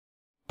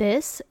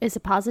This is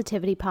a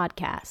positivity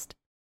podcast.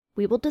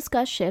 We will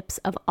discuss ships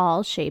of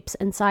all shapes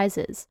and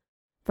sizes.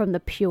 From the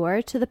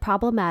pure to the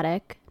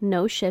problematic,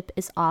 no ship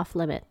is off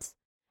limits.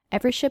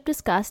 Every ship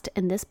discussed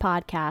in this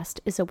podcast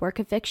is a work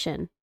of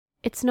fiction.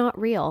 It's not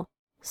real,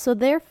 so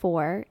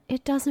therefore,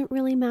 it doesn't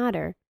really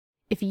matter.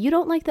 If you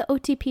don't like the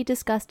OTP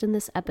discussed in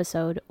this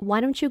episode,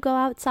 why don't you go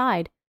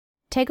outside,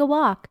 take a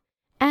walk,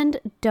 and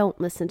don't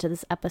listen to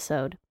this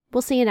episode.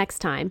 We'll see you next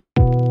time.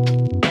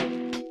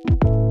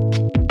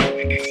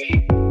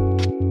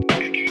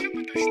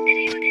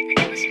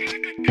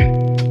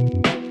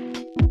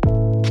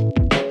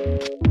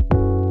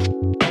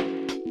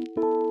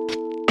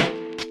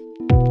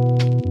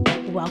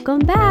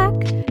 Welcome back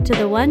to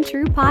the One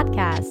True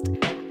Podcast,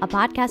 a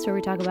podcast where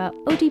we talk about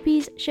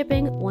OTPs,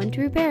 shipping, one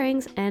true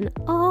pairings, and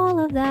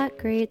all of that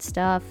great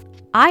stuff.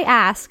 I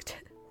asked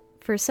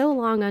for so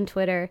long on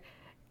Twitter,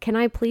 can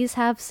I please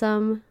have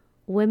some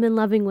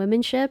women-loving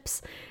women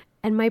ships?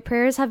 And my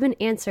prayers have been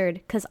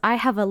answered because I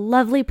have a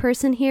lovely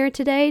person here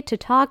today to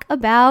talk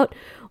about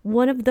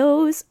one of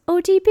those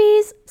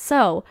OTPs.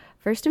 So,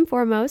 first and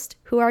foremost,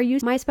 who are you,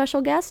 my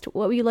special guest?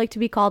 What would you like to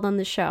be called on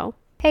the show?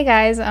 Hey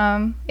guys,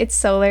 it's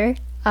Solar.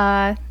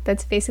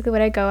 That's basically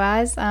what I go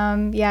as.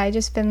 I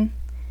just been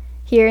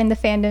here in the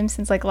fandom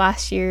since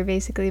last year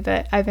basically,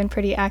 but I've been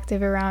pretty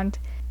active around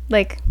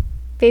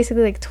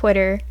basically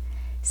Twitter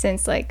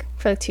since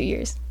for 2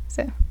 years.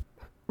 So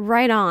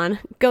right on.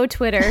 Go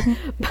Twitter.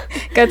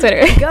 Go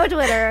Twitter. Go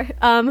Twitter.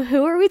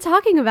 Who are we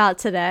talking about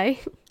today?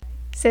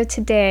 So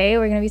today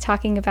we're going to be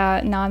talking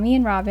about Nami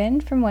and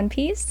Robin from One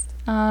Piece.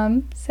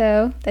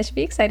 So that should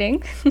be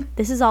exciting.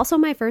 This is also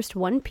my first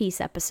One Piece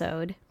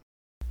episode.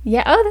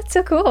 Yeah, oh, that's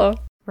so cool.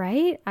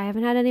 Right? I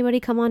haven't had anybody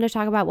come on to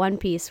talk about One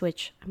Piece,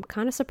 which I'm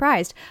kind of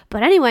surprised.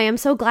 But anyway, I'm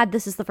so glad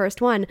this is the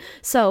first one.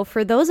 So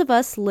for those of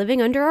us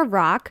living under a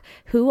rock,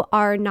 who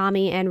are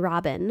Nami and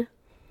Robin?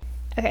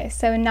 Okay,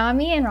 so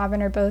Nami and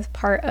Robin are both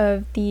part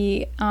of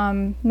the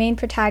main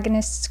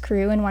protagonist's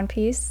crew in One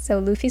Piece, so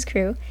Luffy's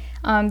crew.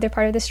 They're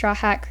part of the Straw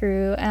Hat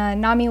crew.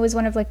 Nami was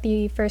one of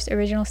the first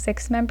original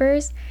 6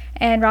 members,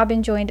 and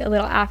Robin joined a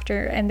little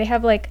after. And they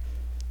have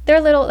they're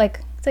a little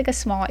it's a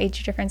small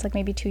age difference,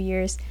 maybe 2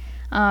 years.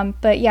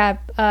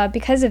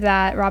 Because of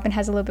that, Robin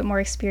has a little bit more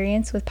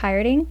experience with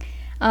pirating,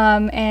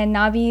 and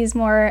Nami has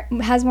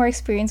more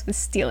experience with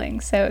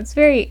stealing. So it's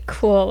very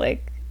cool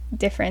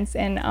difference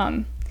in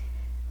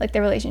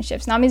their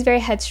relationships. Nami's very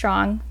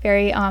headstrong,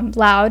 very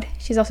loud.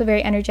 She's also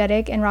very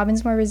energetic, and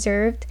Robin's more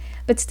reserved,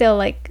 but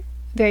still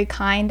very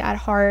kind at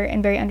heart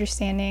and very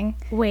understanding.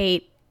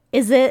 Wait,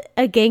 is it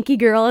a Genki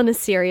girl and a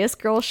serious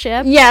girl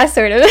ship? Yeah,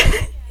 sort of.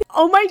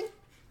 Oh my god!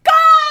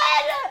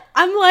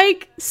 I'm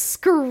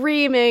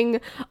screaming.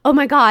 Oh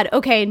my god.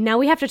 Okay, now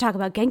we have to talk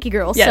about Genki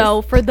girl. Yes.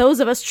 So for those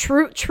of us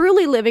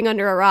truly living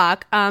under a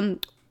rock,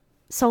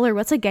 Solar,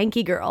 what's a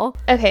Genki girl?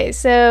 Okay,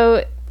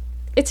 so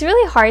it's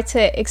really hard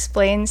to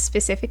explain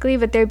specifically,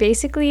 but they're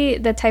basically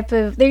they're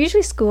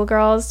usually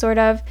schoolgirls, sort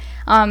of.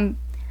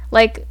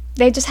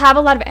 They just have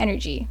a lot of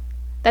energy.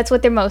 That's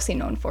what they're mostly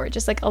known for,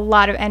 just a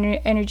lot of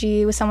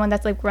energy with someone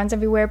that's runs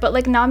everywhere.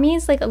 But Nami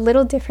is a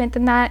little different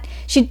than that.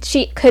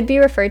 She could be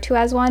referred to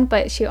as one,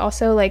 but she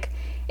also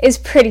is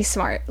pretty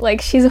smart.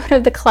 She's one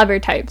of the clever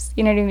types,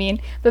 you know what I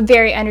mean? But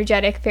very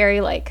energetic,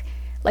 very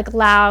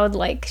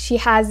loud. She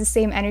has the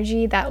same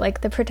energy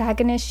that the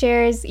protagonist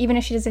shares, even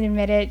if she doesn't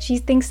admit it. She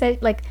thinks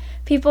that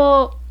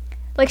people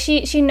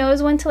she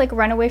knows when to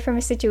run away from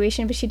a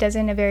situation, but she does it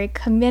in a very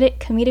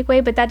comedic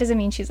way. But that doesn't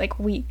mean she's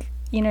weak.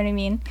 You know what I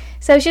mean?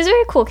 So she's a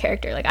very cool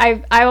character.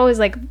 I always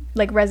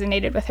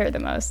resonated with her the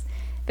most.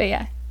 But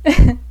yeah.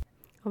 Oh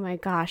my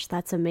gosh,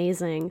 that's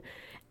amazing.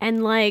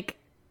 And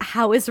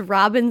how is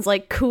Robin's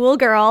cool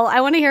girl?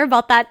 I want to hear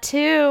about that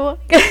too.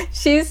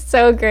 She's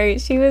so great.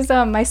 She was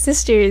my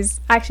sister's.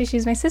 Actually,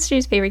 she's my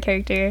sister's favorite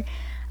character.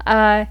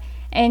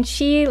 And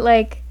she's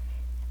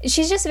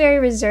just very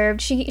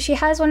reserved. She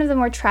has one of the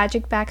more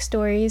tragic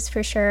backstories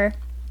for sure.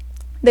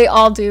 They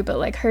all do,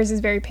 but hers is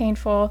very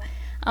painful.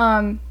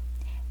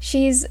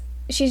 She's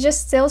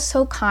just still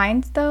so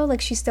kind though.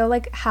 She still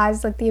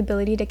has the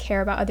ability to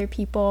care about other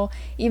people,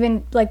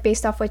 even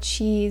based off what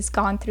she's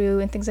gone through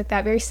and things like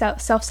that. Very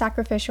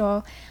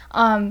self-sacrificial.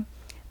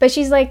 But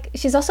she's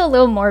also a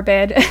little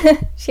morbid.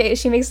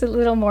 she makes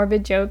little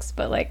morbid jokes,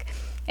 but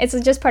it's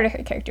just part of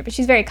her character. But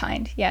she's very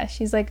kind. Yeah,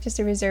 she's just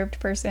a reserved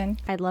person.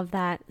 I love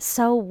that.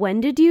 So when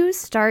did you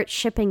start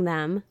shipping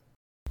them?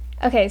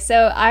 Okay,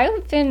 so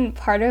I've been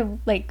part of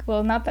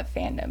not that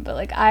fandom,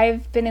 but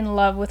I've been in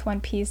love with One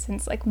Piece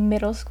since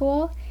middle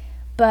school,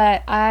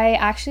 but I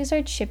actually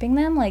started shipping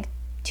them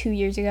 2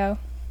 years ago.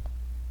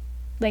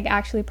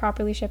 Actually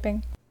properly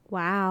shipping.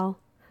 Wow.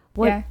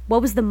 What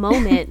was the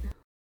moment?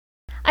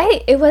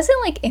 It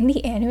wasn't in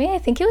the anime. I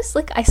think it was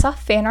I saw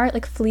fan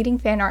art, fleeting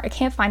fan art. I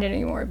can't find it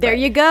anymore. There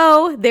you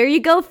go.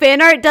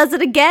 Fan art does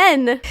it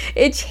again.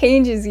 It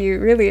changes you,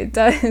 really. It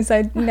does.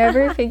 I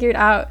never figured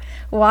out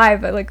why,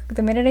 but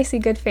the minute I see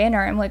good fan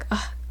art, I'm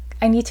oh,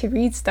 I need to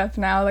read stuff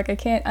now. I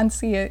can't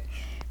unsee it.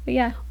 But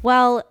yeah.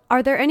 Well,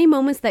 are there any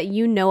moments that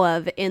you know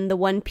of in the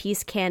One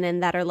Piece canon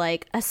that are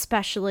like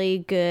especially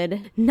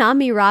good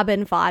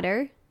NamiRobin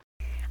fodder?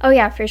 Oh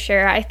yeah, for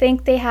sure. I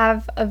think they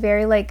have a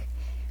very like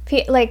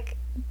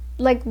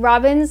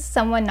Robin's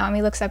someone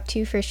Nami looks up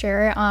to for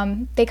sure.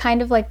 They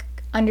kind of like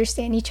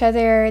understand each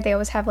other. They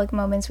always have like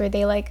moments where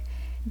they like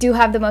do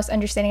have the most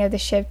understanding of the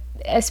ship,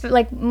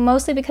 like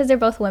mostly because they're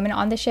both women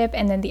on the ship,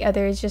 and then the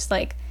other is just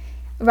like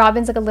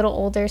Robin's like a little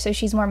older, so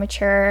she's more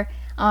mature,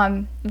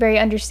 very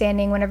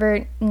understanding.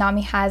 Whenever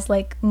Nami has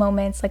like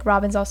moments, like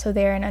Robin's also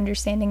there and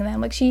understanding them.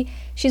 Like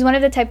she's one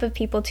of the type of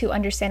people to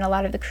understand a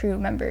lot of the crew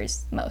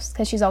members most,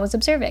 because she's always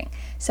observing.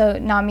 So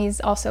Nami's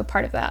also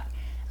part of that.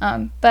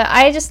 But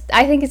I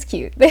think it's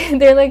cute.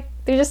 They're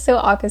just so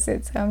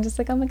opposite. So I'm just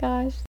like, oh my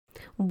gosh.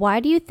 Why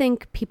do you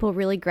think people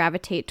really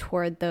gravitate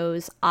toward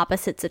those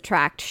opposites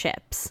attract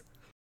ships?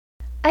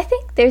 I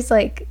think there's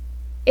like,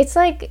 it's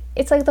like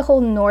the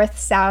whole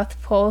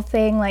north-south pole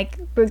thing. Like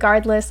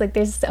regardless, like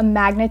there's a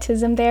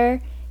magnetism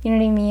there. You know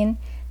what I mean?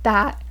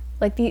 That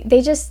like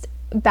they just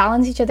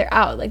balance each other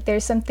out. Like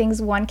there's some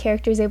things one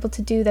character is able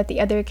to do that the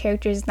other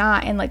character is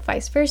not, and like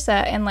vice versa.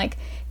 And like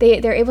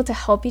they're able to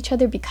help each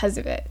other because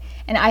of it.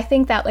 And I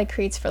think that like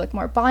creates for like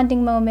more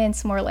bonding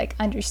moments, more like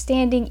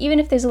understanding, even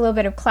if there's a little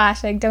bit of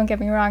clash. Like don't get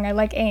me wrong, I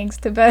like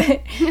angst,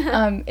 but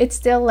it's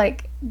still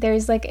like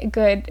there's like a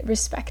good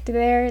respect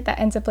there that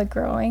ends up like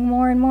growing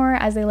more and more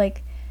as they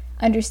like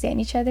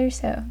understand each other.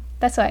 So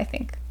that's why I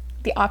think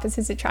the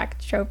opposites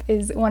attract trope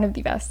is one of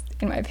the best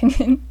in my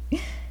opinion.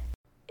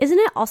 Isn't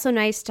it also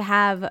nice to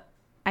have,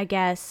 I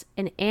guess,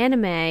 an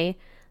anime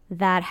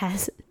that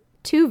has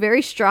two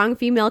very strong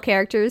female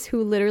characters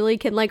who literally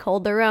can like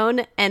hold their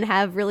own and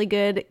have really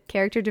good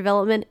character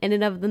development in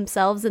and of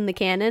themselves in the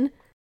canon?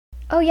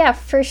 Oh yeah,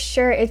 for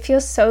sure. It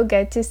feels so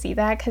good to see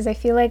that, because I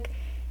feel like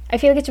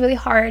it's really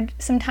hard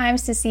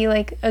sometimes to see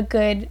like a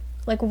good,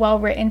 like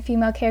well-written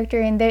female character,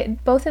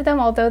 and both of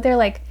them, although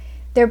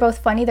they're both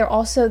funny,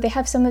 they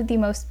have some of the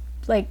most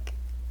like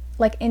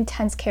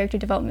intense character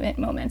development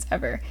moments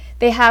ever.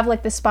 They have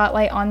like the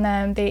spotlight on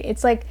them.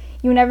 It's like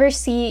you never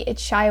see it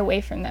shy away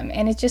from them,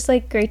 and it's just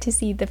like great to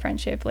see the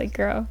friendship like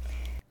grow.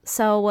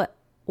 So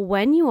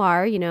when you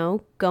are,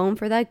 going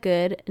for that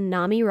good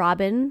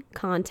NamiRobin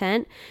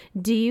content,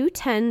 do you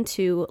tend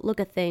to look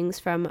at things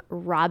from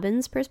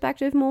Robin's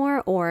perspective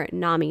more or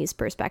Nami's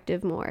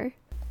perspective more?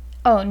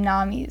 Oh,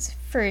 Nami's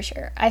for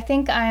sure. I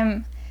think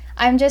I'm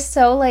just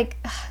so like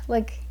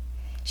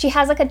she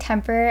has like a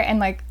temper, and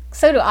like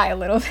so do I a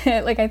little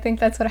bit. Like I think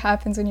that's what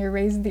happens when you're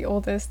raised the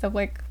oldest of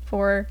like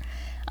four.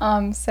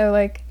 So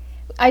like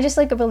I just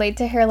like relate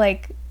to her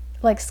like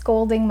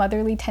scolding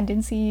motherly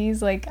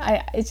tendencies. Like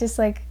it's just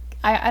like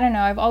I don't know.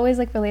 I've always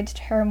like related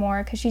to her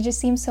more because she just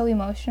seems so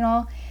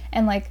emotional,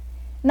 and like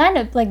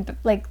not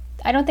like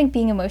I don't think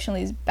being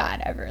emotionally is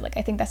bad ever. Like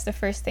I think that's the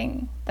first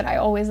thing that I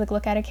always like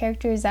look at a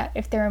character, is that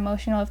if they're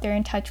emotional, if they're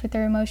in touch with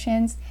their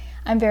emotions,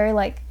 I'm very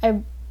like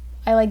I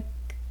like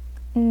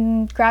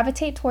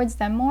gravitate towards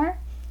them more.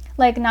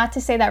 Like not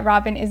to say that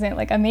Robin isn't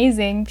like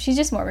amazing, she's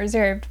just more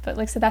reserved, but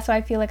like so that's why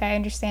I feel like I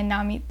understand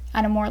Nami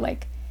on a more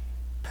like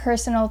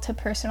personal to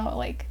personal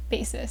like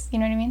basis. You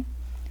know what I mean?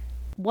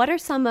 What are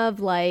some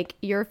of like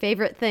your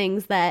favorite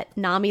things that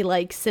Nami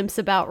like simps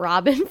about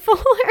Robin for?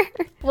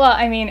 Well,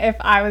 I mean, if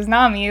I was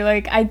Nami,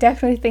 like I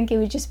definitely think it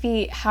would just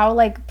be how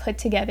like put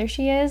together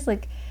she is.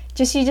 Like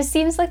she just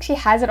seems like she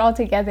has it all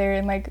together,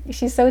 and like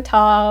she's so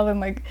tall and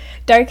like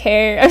dark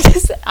hair.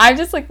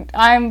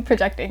 I'm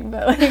projecting,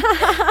 but like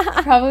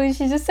probably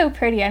she's just so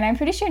pretty, and I'm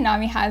pretty sure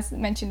Nami has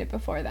mentioned it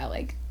before that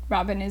like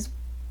Robin is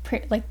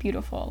like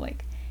beautiful.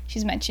 Like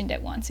she's mentioned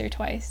it once or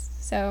twice.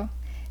 So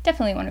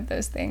definitely one of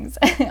those things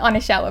on a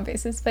shallow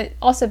basis, but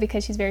also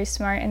because she's very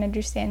smart and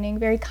understanding,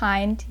 very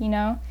kind,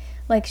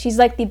 like she's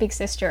like the big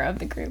sister of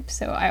the group.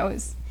 So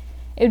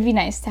it would be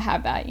nice to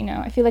have that,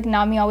 I feel like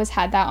Nami always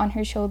had that on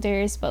her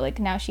shoulders, but like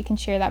now she can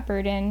share that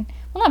burden.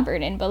 Well, not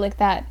burden, but like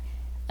that,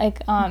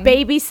 like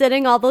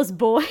babysitting all those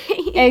boys.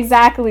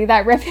 Exactly,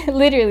 that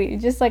literally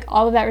just like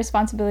all of that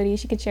responsibility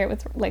she could share it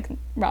with like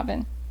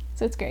Robin.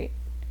 So it's great.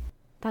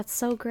 That's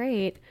so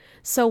great.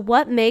 So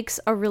what makes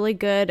a really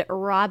good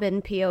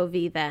Robin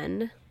POV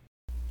then?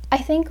 I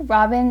think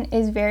Robin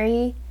is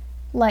very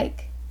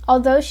like,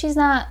 although she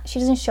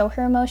doesn't show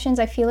her emotions,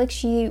 I feel like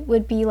she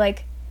would be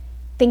like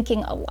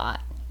thinking a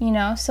lot,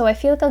 So I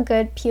feel like a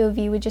good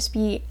POV would just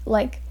be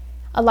like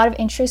a lot of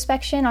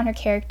introspection on her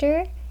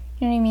character,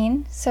 you know what I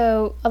mean?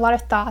 So a lot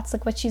of thoughts,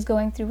 like what she's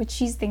going through, what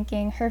she's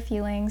thinking, her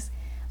feelings,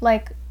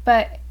 like,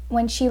 but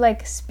when she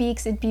like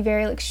speaks, it'd be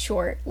very like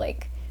short,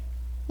 like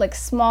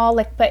small,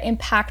 like but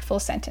impactful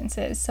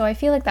sentences. So I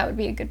feel like that would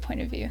be a good point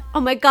of view. Oh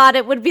my god,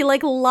 it would be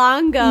like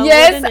Longa.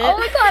 Yes. Oh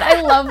my god,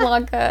 I love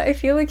Longa. I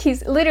feel like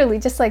he's literally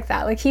just like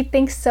that. Like he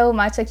thinks so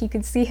much, like you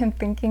could see him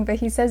thinking, but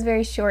he says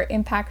very short,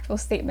 impactful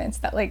statements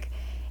that like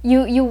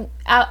you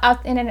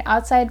out in an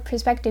outside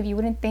perspective you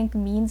wouldn't think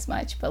means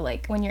much, but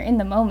like when you're in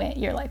the moment,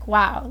 you're like,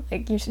 wow,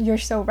 like you're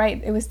so right.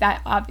 It was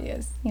that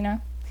obvious,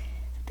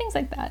 things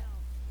like that.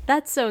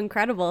 That's so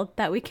incredible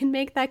that we can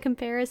make that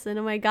comparison.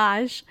 Oh my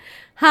gosh.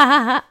 Ha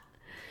ha ha.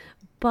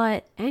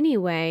 But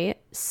anyway,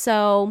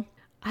 so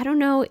I don't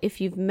know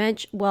if you've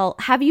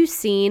have you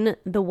seen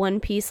the One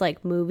Piece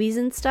like movies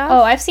and stuff?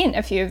 Oh, I've seen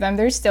a few of them.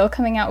 They're still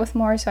coming out with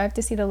more, so I have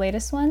to see the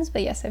latest ones.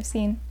 But yes, I've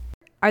seen.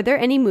 Are there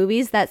any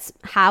movies that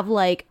have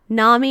like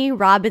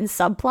NamiRobin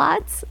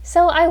subplots?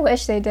 So I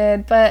wish they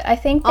did, but I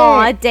think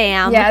Aw,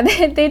 damn. Yeah,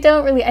 they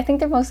don't really. I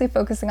think they're mostly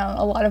focusing on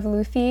a lot of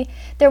Luffy.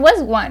 There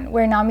was one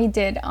where Nami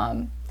did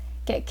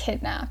get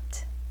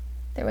kidnapped.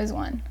 There was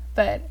one,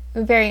 but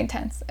very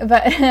intense.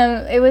 But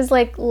it was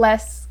like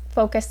less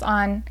focused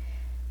on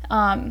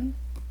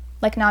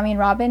like Nami and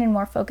Robin, and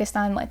more focused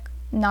on like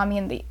Nami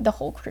and the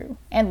whole crew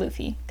and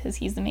Luffy, because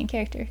he's the main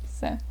character.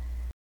 So.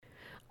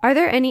 Are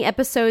there any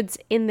episodes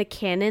in the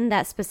canon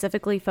that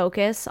specifically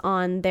focus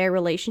on their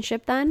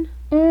relationship then?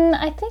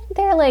 I think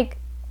they're like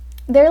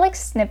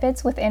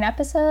snippets within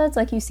episodes,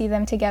 like you see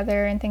them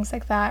together and things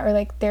like that, or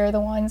like they're the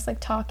ones like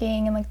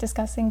talking and like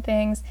discussing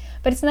things,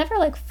 but it's never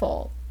like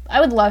full. I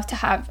would love to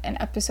have an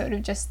episode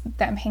of just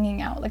them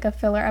hanging out, like a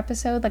filler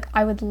episode. Like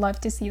I would love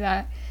to see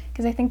that,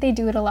 because I think they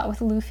do it a lot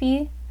with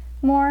Luffy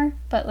more,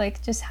 but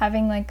like just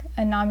having like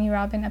a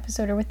NamiRobin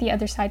episode or with the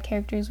other side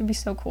characters would be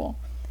so cool.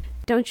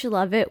 Don't you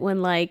love it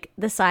when like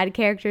the side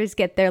characters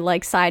get their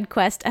like side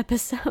quest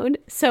episode?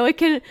 So it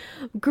can,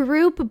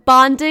 group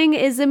bonding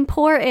is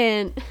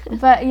important.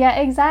 But yeah,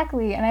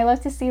 exactly. And I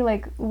love to see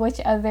like which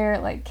other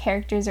like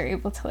characters are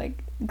able to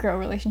like grow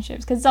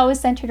relationships, because it's always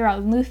centered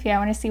around Luffy. I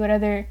want to see what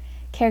other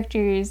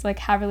characters like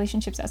have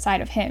relationships outside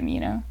of him, you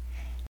know?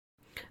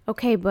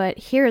 Okay, but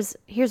here's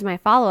my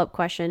follow-up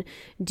question.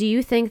 Do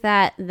you think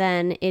that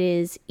then it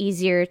is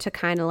easier to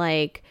kind of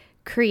like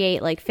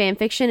create like fan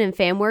fiction and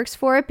fan works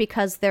for it,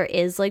 because there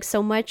is like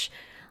so much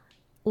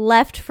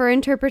left for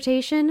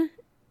interpretation,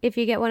 if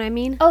you get what I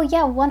mean? Oh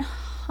yeah,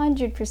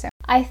 100%.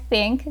 I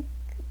think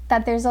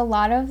that there's a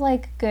lot of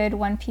like good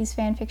One Piece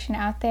fan fiction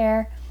out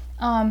there.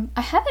 I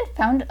haven't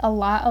found a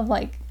lot of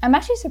like, I'm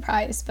actually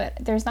surprised, but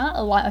there's not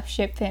a lot of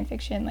ship fan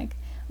fiction, like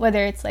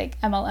whether it's like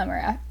MLM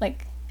or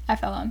like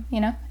FLM, you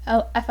know,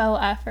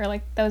 FLF or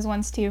like those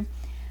ones too.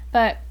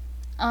 But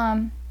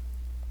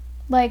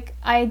like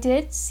I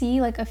did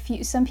see like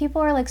some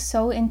people are like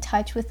so in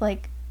touch with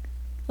like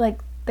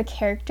the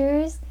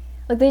characters,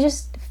 like they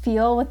just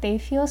feel what they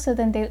feel, so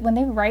then when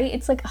they write,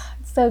 it's like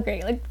it's so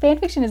great. Like fan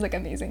fiction is like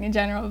amazing in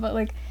general, but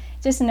like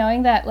just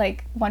knowing that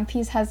like One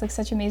Piece has like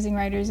such amazing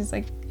writers is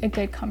like a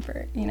good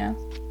comfort, you know?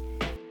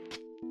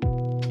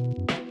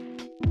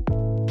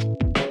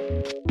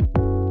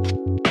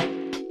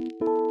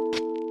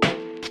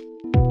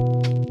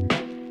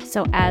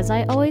 So as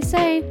I always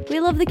say, we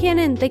love the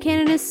canon. The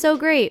canon is so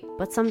great,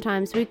 but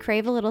sometimes we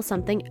crave a little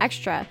something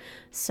extra.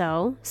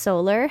 So,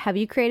 Solar, have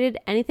you created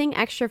anything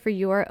extra for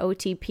your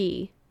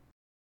OTP?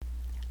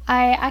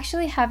 I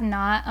actually have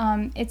not.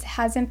 It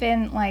hasn't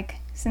been like,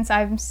 since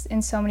I'm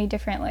in so many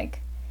different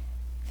like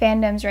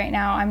fandoms right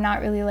now, I'm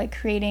not really like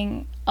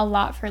creating a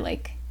lot for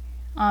like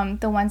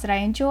the ones that I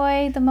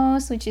enjoy the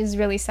most, which is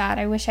really sad.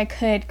 I wish I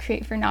could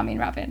create for Nami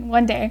and Robin.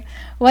 One day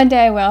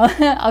I will.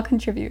 I'll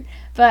contribute.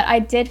 But I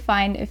did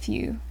find a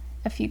few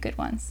good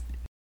ones.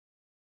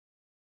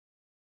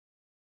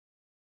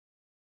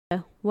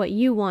 What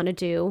you want to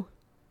do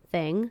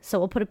thing, so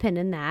we'll put a pin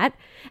in that.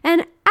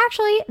 And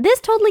actually, this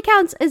totally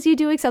counts as you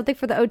doing something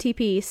for the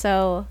OTP,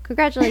 so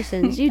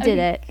congratulations, you did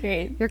it.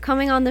 Great. You're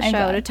coming on the show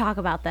glad to talk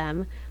about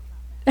them.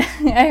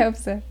 I hope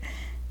so.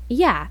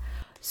 Yeah.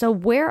 So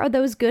where are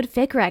those good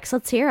fic recs?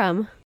 Let's hear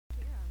them.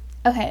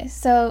 Okay,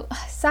 so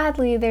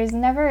sadly, there's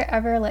never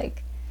ever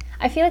like,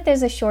 I feel like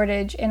there's a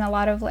shortage in a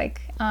lot of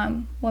like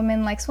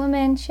women likes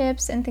women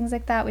ships and things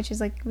like that, which is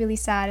like really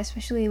sad,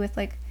 especially with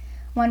like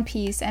One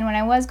Piece. And when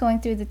I was going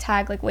through the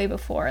tag like way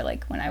before,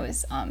 like when I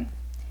was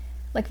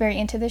like very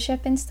into the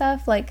ship and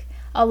stuff, like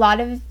a lot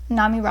of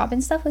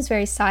NamiRobin stuff was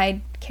very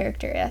side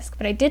character-esque,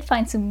 but I did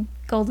find some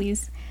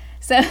goldies.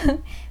 So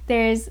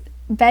there's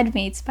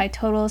Bedmates by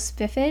Total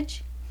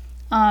Spiffage.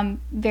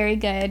 Very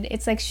good.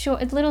 It's like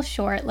short, a little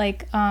short,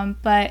 like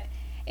but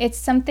it's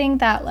something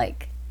that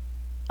like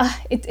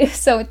it was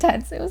so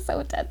intense. It was so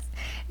intense.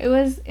 It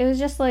was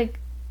just like,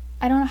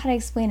 I don't know how to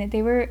explain it.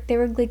 They were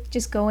like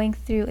just going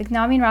through, like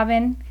Nami and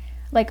Robin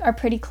like are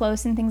pretty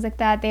close and things like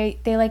that. They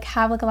like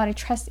have like a lot of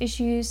trust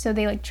issues, so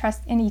they like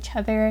trust in each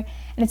other,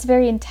 and it's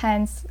very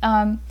intense.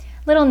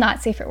 Little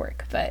not safe for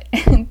work, but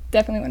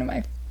definitely one of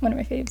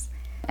my faves.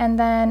 And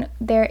then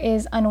there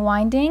is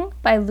Unwinding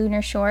by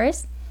Lunar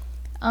Shores.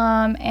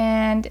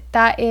 And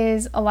that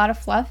is a lot of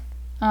fluff,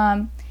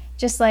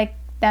 just like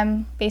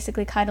them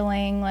basically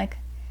cuddling, like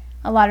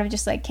a lot of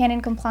just like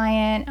canon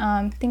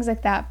compliant, things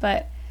like that.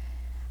 But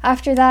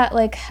after that,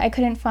 like I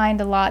couldn't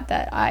find a lot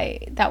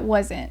that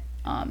wasn't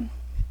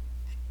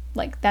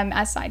like them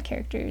as side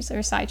characters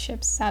or side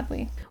ships,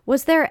 sadly.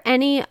 Was there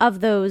any of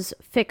those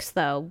fics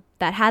though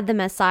that had them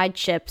as side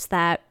ships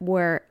that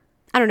were,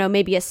 I don't know,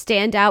 maybe a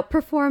standout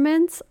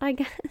performance, I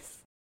guess?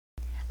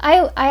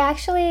 I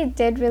actually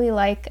did really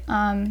like,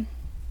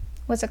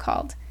 what's it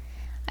called?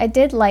 I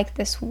did like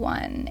this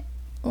one.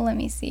 Let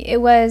me see.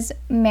 It was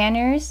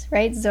manners,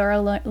 right?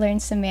 Zoro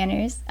learned some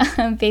manners.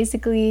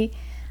 Basically,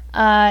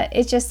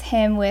 It's just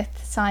him with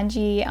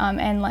Sanji,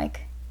 and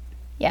like,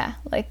 yeah,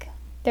 like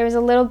there was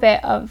a little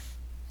bit of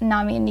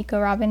Nami and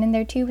NamiRobin in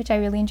there too, which I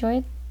really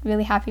enjoyed.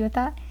 Really happy with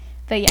that.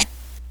 But yeah,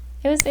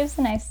 it was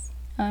nice.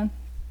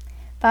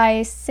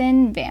 By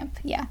Sin Vamp.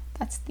 Yeah,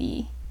 that's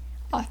the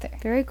author.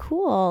 Very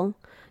cool.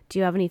 Do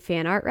you have any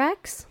fan art,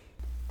 Rex?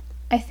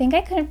 I think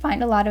I couldn't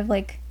find a lot of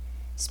like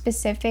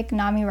specific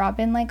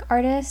NamiRobin like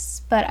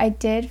artists, but I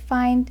did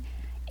find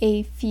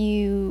a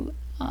few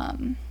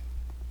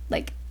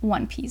like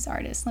One Piece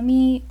artists. Let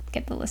me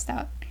get the list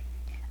out.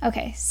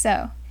 Okay,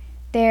 so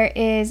there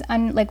is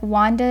like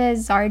Wanda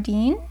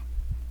Zardine,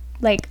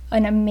 like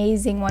an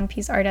amazing One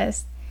Piece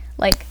artist.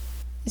 Like,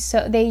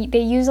 so they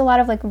use a lot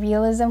of like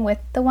realism with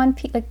the One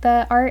Piece, like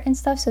the art and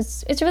stuff. So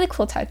it's a really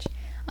cool touch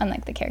on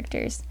like the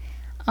characters.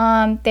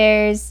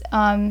 There's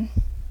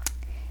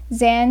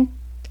Xan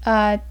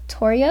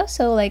Torio,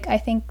 so like I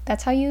think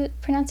that's how you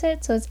pronounce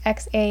it. So it's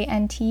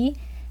Xant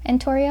and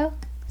Torio.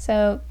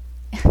 So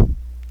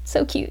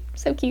so cute.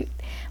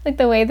 Like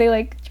the way they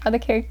like draw the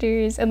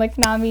characters, and like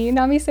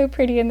Nami's so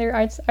pretty in their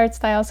art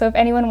style. So if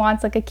anyone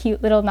wants like a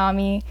cute little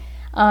Nami,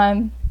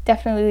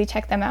 definitely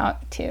check them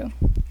out too.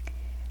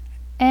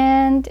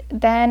 And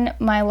then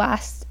my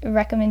last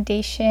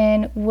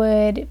recommendation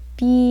would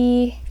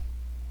be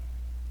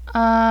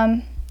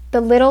the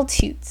little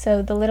toot.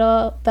 So the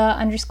little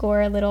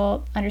underscore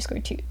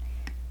toot.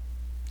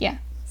 Yeah.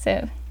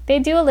 So they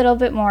do a little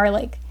bit more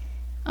like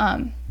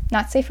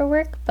not safe for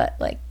work, but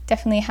like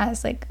definitely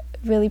has like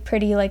really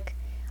pretty like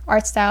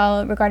art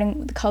style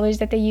regarding the colors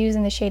that they use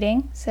and the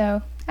shading.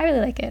 So I really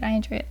like it. I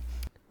enjoy it.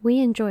 We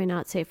enjoy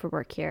not safe for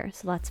work here,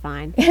 so that's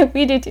fine.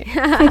 We do too.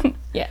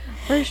 Yeah.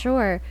 For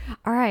sure.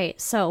 All right,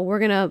 so we're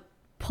going to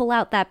pull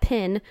out that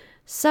pin.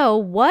 So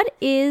what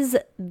is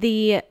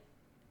the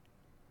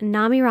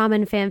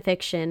NamiRobin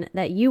fanfiction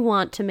that you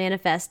want to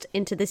manifest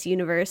into this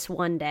universe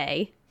one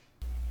day?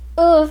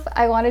 Oof,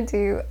 I've been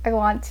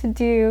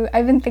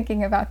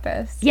thinking about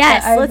this.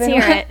 Yes, let's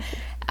hear it.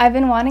 I've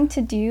been wanting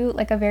to do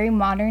like a very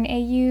modern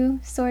AU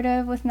sort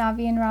of with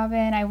Navi and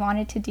Robin. I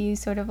wanted to do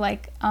sort of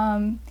like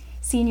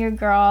senior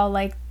girl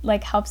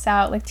like helps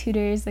out like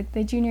tutors like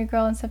the junior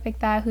girl and stuff like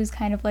that, who's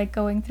kind of like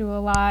going through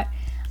a lot.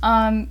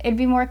 It'd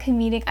be more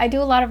comedic. I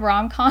do a lot of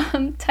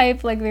rom-com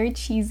type, like very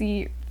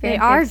cheesy. They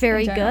are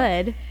very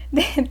good.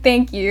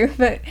 Thank you,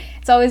 but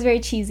it's always very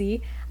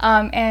cheesy.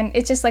 And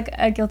it's just like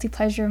a guilty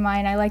pleasure of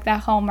mine. I like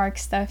that Hallmark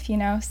stuff, you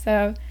know.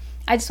 So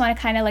I just want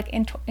to kind of like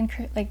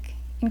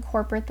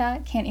incorporate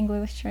that. Can't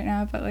English right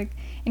now, but like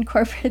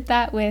incorporate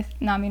that with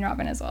Nami and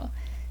Robin as well.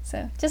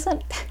 So just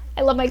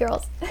I love my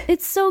girls.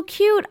 It's so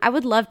cute. I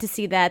would love to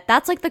see that.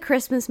 That's like the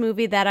Christmas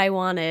movie that I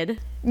wanted.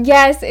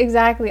 Yes,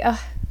 exactly.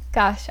 Oh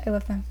gosh, I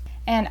love them.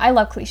 And I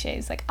love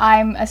cliches. Like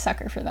I'm a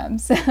sucker for them.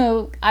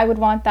 So I would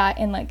want that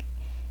in my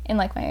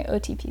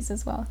OTPs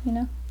as well, you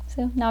know?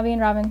 So Navi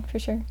and Robin for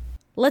sure.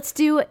 Let's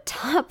do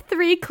top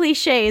 3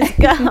 cliches.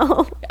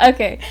 Go.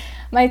 Okay.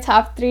 My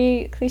top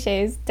 3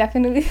 cliches,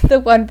 definitely the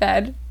one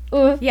bed.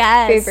 Ooh,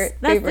 yes. Favorite.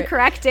 That's the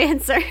correct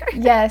answer.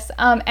 Yes.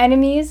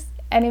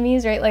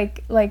 Enemies, right?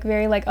 Like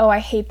very like, oh, I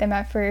hate them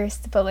at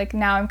first, but like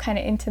now I'm kind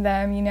of into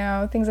them, you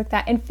know, things like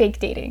that. And fake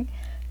dating,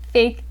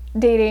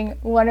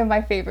 one of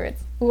my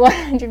favorites,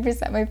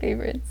 100% my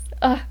favorites.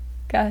 Oh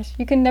gosh,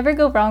 you can never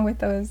go wrong with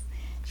those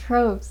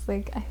tropes.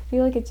 Like I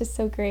feel like it's just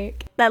so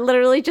great. That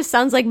literally just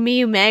sounds like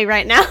Miyu May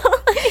right now.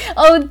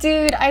 Oh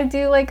dude, I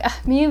do like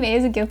Miyu May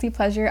is a guilty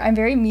pleasure. I'm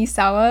very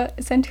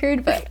Misawa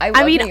centered, but I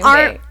love Miyu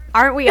May.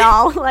 Aren't we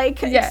all?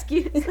 Like, yeah.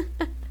 Excuse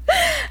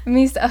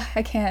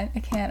I can't.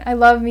 I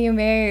love Miyu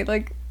May.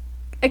 Like,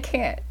 I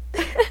can't.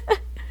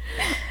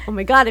 Oh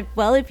my god,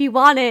 if you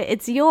want it,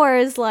 it's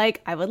yours.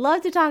 Like, I would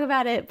love to talk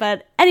about it,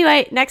 but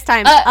anyway, next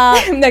time.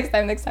 Next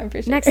time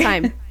for sure. Next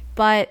time.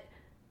 But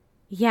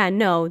yeah,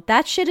 no,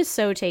 that shit is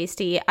so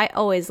tasty. I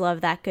always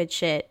love that good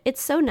shit.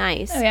 It's so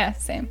nice. Oh yeah,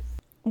 same.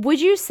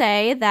 Would you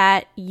say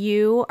that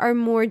you are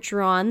more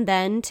drawn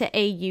then to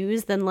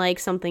AUs than like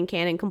something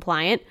canon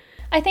compliant?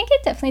 I think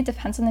it definitely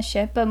depends on the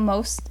ship, but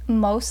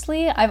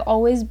mostly I've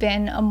always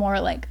been a more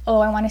like, oh,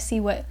 I want to see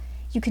what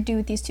you could do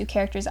with these two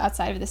characters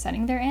outside of the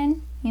setting they're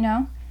in, you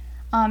know?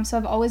 So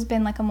I've always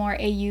been like a more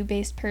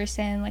AU-based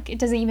person. Like, it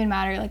doesn't even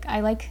matter. Like,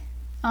 I like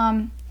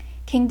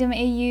Kingdom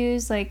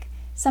AUs. Like,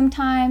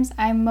 sometimes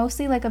I'm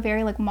mostly like a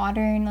very like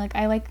modern, like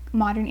I like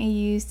modern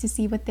AUs to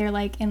see what they're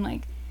like in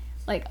like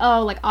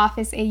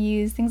office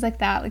AUs, things like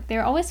that. Like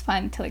they're always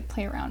fun to like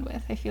play around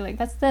with. I feel like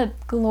that's the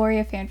glory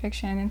of fan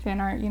fiction and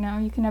fan art, you know?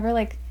 You can never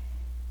like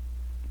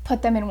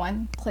put them in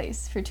one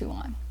place for too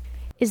long.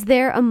 Is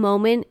there a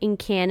moment in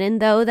canon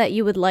though that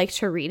you would like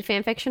to read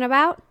fan fiction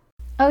about?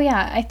 Oh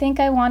yeah, I think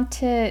I want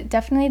to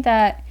definitely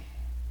that.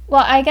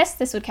 Well, I guess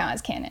this would count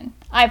as canon.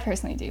 I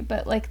personally do,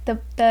 but like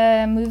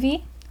the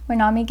movie where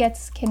Nami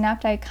gets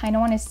kidnapped, I kind of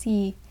want to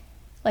see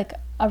like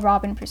a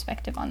Robin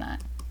perspective on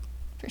that,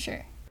 for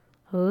sure.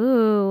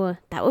 Ooh,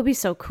 that would be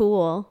so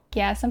cool.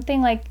 Yeah,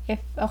 something like if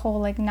a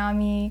whole like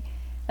Nami,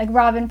 like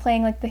Robin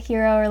playing like the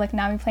hero or like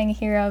Nami playing a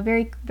hero.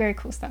 Very, very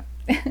cool stuff.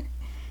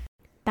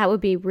 That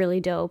would be really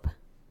dope.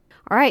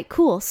 All right,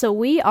 cool. So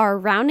we are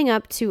rounding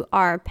up to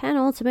our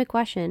penultimate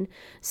question.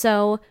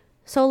 So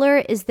Solar,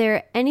 is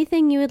there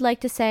anything you would like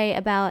to say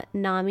about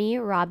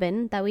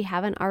NamiRobin that we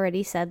haven't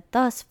already said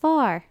thus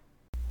far?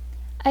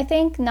 I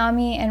think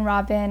Nami and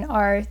Robin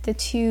are the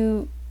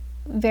two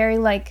very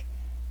like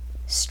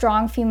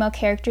strong female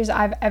characters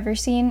I've ever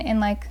seen in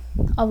like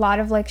a lot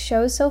of like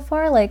shows so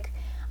far. Like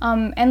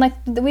and like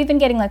we've been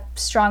getting like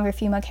stronger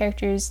female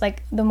characters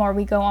like the more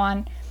we go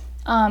on.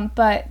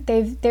 But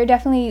they're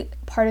definitely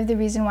part of the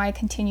reason why I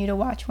continue to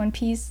watch One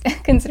Piece,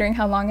 considering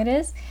how long it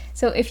is.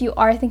 So if you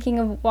are thinking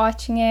of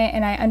watching it,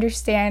 and I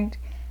understand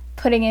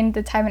putting in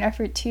the time and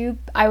effort too,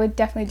 I would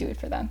definitely do it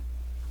for them.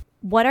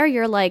 What are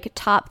your like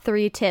top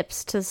 3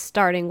 tips to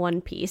starting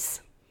One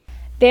Piece?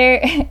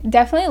 There,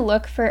 definitely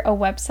look for a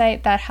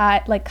website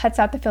that cuts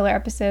out the filler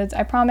episodes.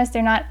 I promise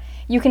they're not,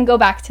 you can go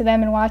back to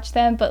them and watch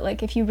them, but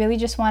like if you really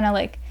just want to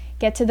like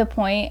get to the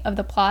point of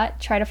the plot,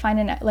 try to find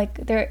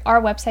there are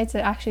websites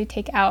that actually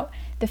take out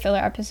the filler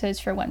episodes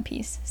for One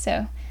Piece.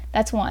 So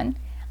that's 1.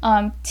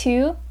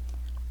 2,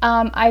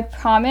 I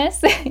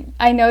promise,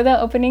 I know the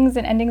openings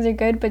and endings are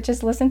good, but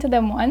just listen to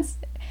them once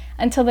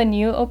until the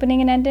new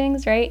opening and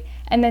endings, right?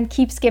 And then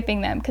keep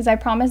skipping them, because I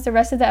promise the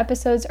rest of the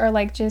episodes are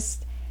like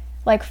just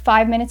like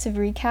 5 minutes of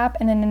recap,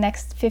 and then the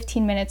next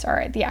 15 minutes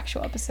are the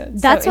actual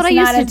episodes. That's what I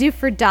used to do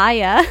for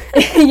Daya.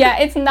 Yeah,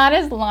 it's not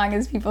as long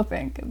as people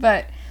think,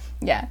 but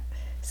yeah.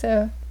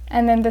 So,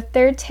 and then the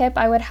 3rd tip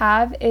I would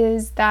have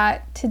is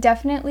that to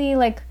definitely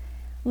like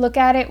look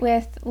at it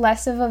with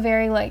less of a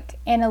very like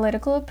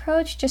analytical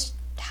approach. Just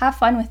have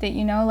fun with it,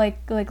 you know, like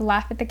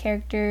laugh at the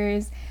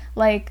characters,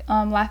 like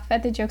laugh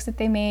at the jokes that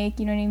they make,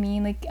 you know what I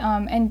mean, like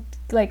and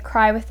like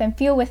cry with them,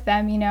 feel with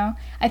them, you know.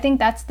 I think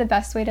that's the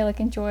best way to like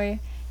enjoy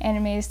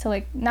anime, is to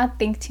like not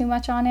think too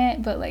much on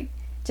it, but like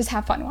just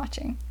have fun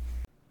watching.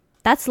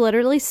 That's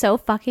literally so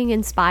fucking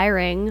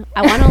inspiring.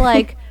 I want to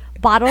like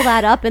bottle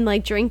that up and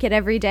like drink it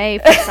every day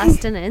for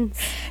sustenance.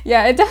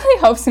 Yeah, it definitely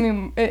helps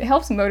me. It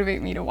helps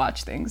motivate me to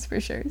watch things for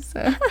sure.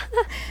 So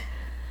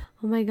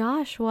oh my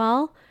gosh.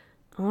 Well,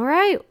 all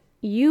right.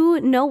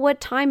 You know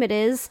what time it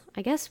is.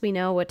 I guess we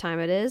know what time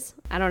it is.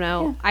 I don't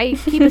know. Yeah. I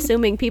keep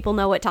assuming people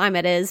know what time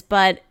it is,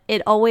 but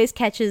it always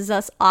catches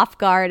us off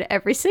guard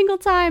every single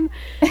time.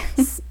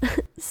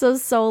 So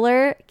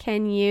Solar,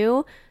 can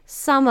you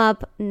sum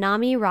up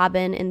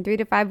NamiRobin in 3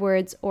 to 5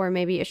 words, or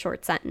maybe a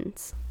short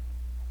sentence?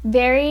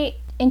 Very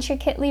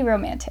intricately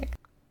romantic.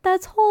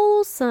 That's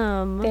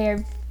wholesome.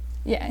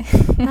 Yeah.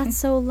 That's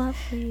so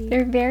lovely.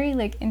 They're very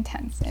like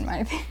intense in my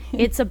opinion.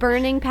 It's a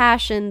burning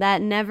passion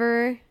that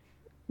never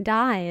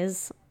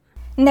dies.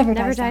 Never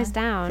dies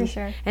down. For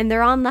sure. And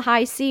they're on the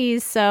high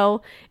seas,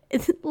 so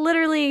it's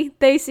literally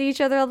they see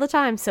each other all the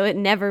time, so it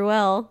never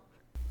will.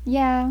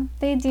 Yeah,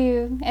 they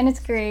do. And it's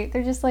great.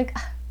 They're just like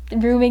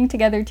rooming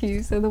together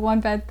too, so the one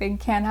bad thing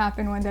can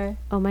happen one day.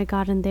 Oh my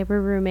god, and they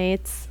were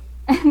roommates.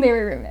 They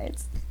were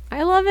roommates.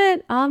 I love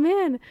it. Oh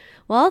man.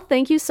 Well,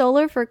 thank you,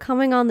 Solar, for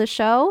coming on the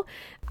show.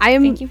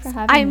 Thank you for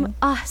having me.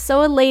 I'm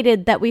so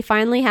elated that we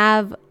finally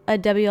have a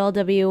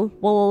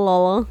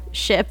WLW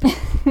ship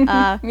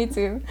Me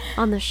too.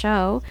 on the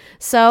show.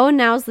 So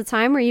now's the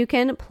time where you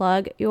can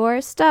plug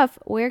your stuff.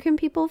 Where can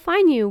people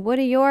find you? What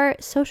are your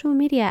social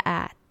media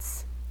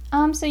ats?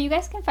 So you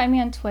guys can find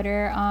me on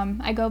Twitter.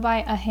 I go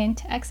by a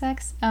hint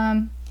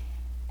XX.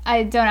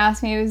 I don't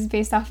ask me, it was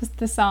based off of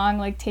the song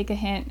like Take a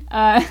Hint.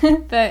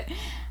 But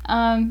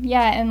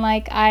yeah, and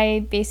like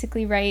I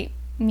basically write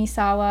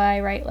Misawa.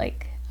 I write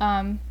like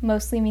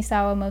mostly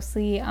Misawa,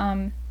 mostly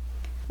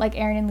like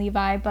Aaron and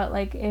Levi, but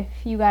like if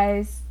you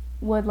guys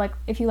would like,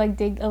 if you like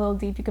dig a little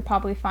deep, you could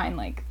probably find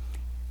like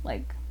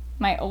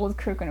my old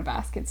Crook in a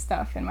Basket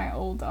stuff and my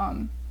old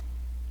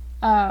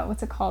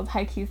what's it called,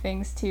 Haikyuu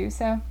things too.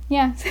 So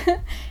yeah,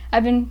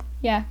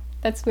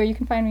 that's where you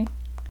can find me.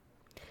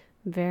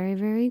 Very,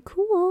 very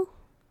cool.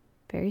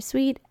 Very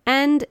sweet.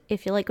 And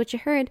if you like what you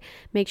heard,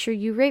 make sure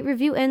you rate,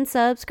 review, and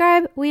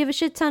subscribe. We have a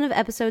shit ton of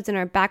episodes in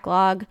our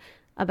backlog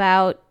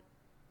about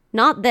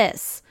not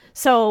this.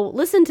 So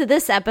listen to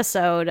this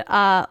episode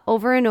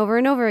over and over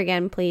and over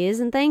again, please,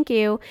 and thank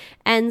you.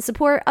 And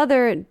support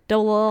other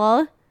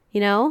I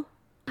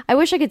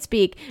wish I could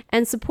speak.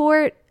 And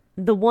support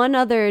the one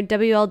other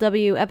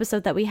WLW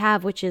episode that we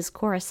have, which is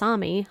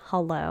Korasami.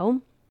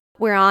 Hello.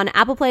 We're on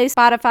Apple Play,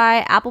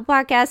 Spotify, Apple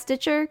Podcast,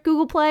 Stitcher,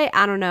 Google Play,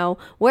 I don't know,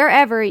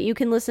 wherever you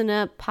can listen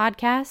to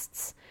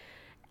podcasts.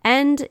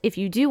 And if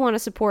you do want to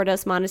support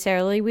us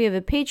monetarily, we have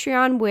a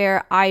Patreon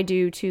where I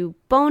do 2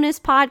 bonus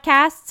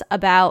podcasts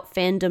about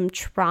fandom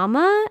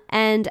trauma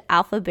and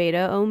Alpha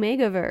Beta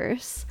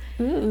Omegaverse.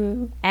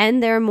 Ooh.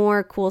 And there are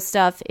more cool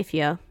stuff if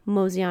you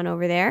mosey on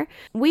over there.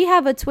 We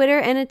have a Twitter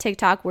and a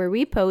TikTok where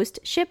we post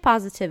shit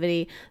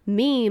positivity,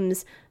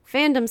 memes,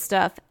 fandom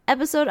stuff,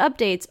 episode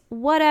updates,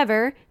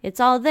 whatever.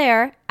 It's all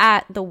there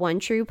at The One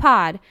True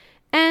Pod.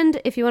 And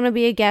if you want to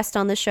be a guest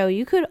on the show,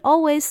 you could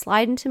always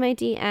slide into my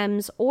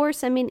DMs or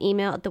send me an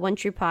email at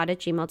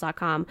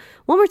theonetruepod@gmail.com.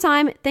 One more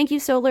time, thank you,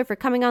 Solar, for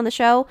coming on the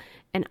show,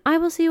 and I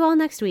will see you all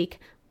next week.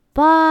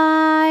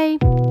 Bye!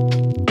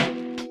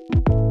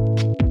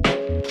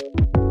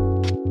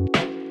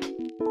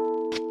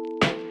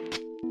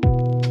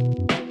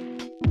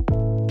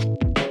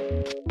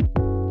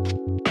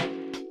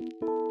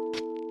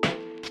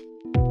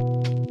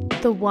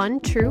 The One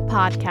True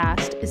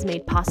podcast is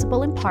made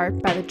possible in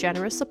part by the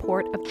generous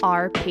support of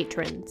our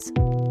patrons: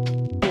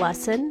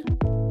 Blessin,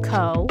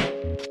 Co,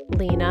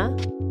 Lena,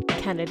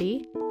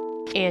 Kennedy,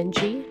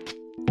 Angie,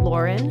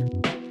 Lauren,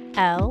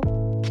 Elle,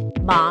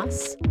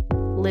 Moss,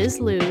 Liz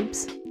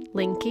Lubes,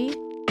 Linky,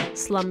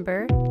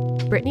 Slumber,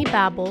 Brittany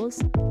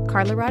Babbles,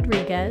 Carla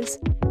Rodriguez,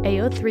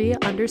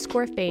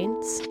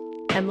 AO3_Faints,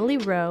 Emily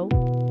Rowe,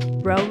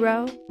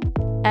 Roro,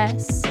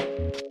 S,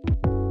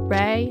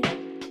 Ray,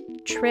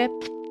 Trip,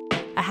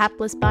 A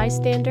Hapless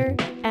Bystander,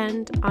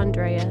 and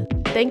Andrea.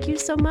 Thank you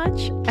so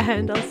much,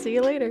 and I'll see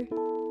you later.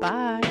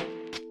 Bye.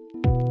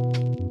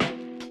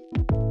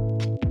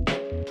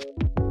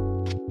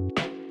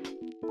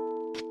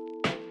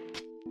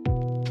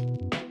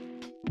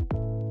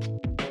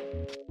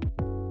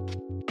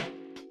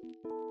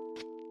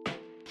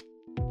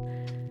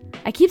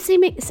 I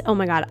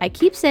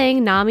keep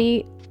saying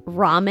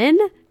NamiRobin,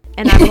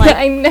 and I'm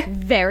like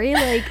very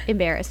like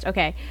embarrassed.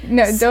 Okay.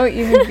 No, don't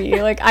even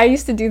be. Like, I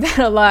used to do that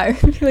a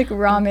lot. Like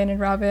ramen and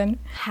Robin.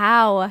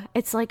 How?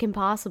 It's like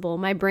impossible.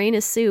 My brain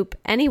is soup.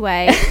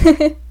 Anyway.